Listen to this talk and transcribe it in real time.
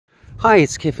Hi,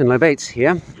 it's Kiffin Lobates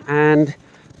here, and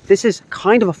this is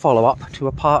kind of a follow-up to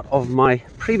a part of my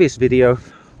previous video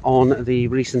on the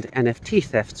recent NFT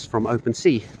thefts from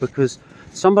OpenSea, because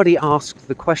somebody asked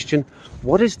the question,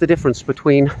 what is the difference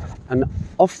between an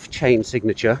off-chain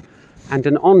signature and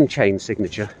an on-chain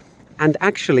signature? And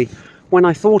actually, when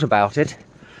I thought about it,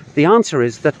 the answer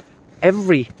is that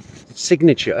every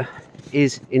signature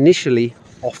is initially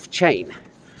off-chain,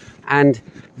 and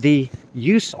the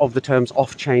use of the terms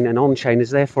off-chain and on-chain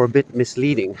is therefore a bit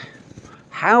misleading.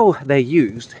 How they're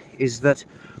used is that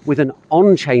with an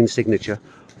on-chain signature,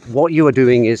 what you are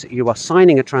doing is you are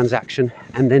signing a transaction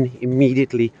and then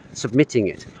immediately submitting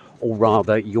it, or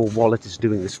rather your wallet is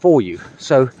doing this for you.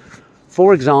 So,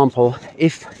 for example,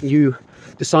 if you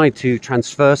decide to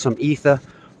transfer some Ether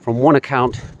from one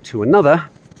account to another,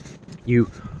 you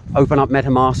open up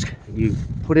MetaMask, you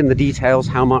put in the details,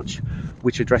 how much,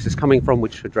 which address is coming from,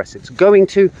 which address it's going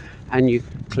to, and you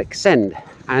click send.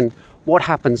 And what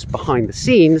happens behind the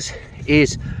scenes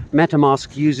is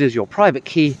MetaMask uses your private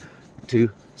key to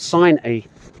sign a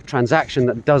transaction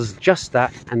that does just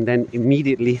that and then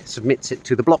immediately submits it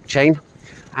to the blockchain.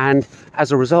 And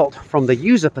as a result, from the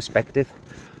user perspective,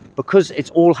 because it's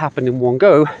all happened in one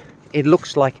go, it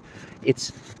looks like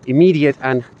it's immediate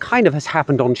and kind of has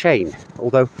happened on chain,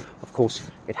 although of course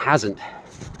it hasn't.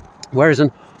 Whereas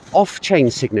an off-chain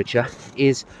signature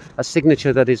is a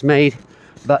signature that is made,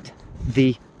 but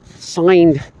the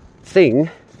signed thing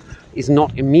is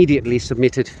not immediately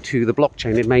submitted to the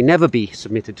blockchain. It may never be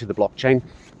submitted to the blockchain,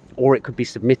 or it could be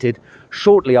submitted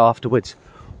shortly afterwards,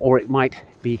 or it might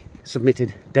be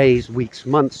submitted days, weeks,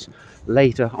 months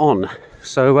later on.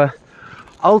 So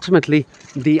ultimately,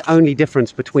 the only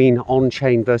difference between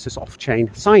on-chain versus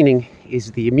off-chain signing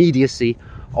is the immediacy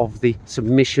of the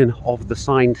submission of the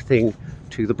signed thing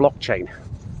to the blockchain.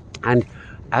 And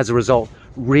as a result,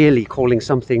 really calling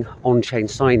something on-chain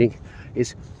signing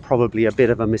is probably a bit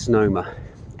of a misnomer.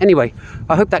 Anyway,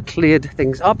 I hope that cleared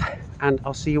things up, and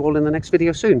I'll see you all in the next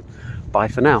video soon. Bye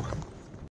for now.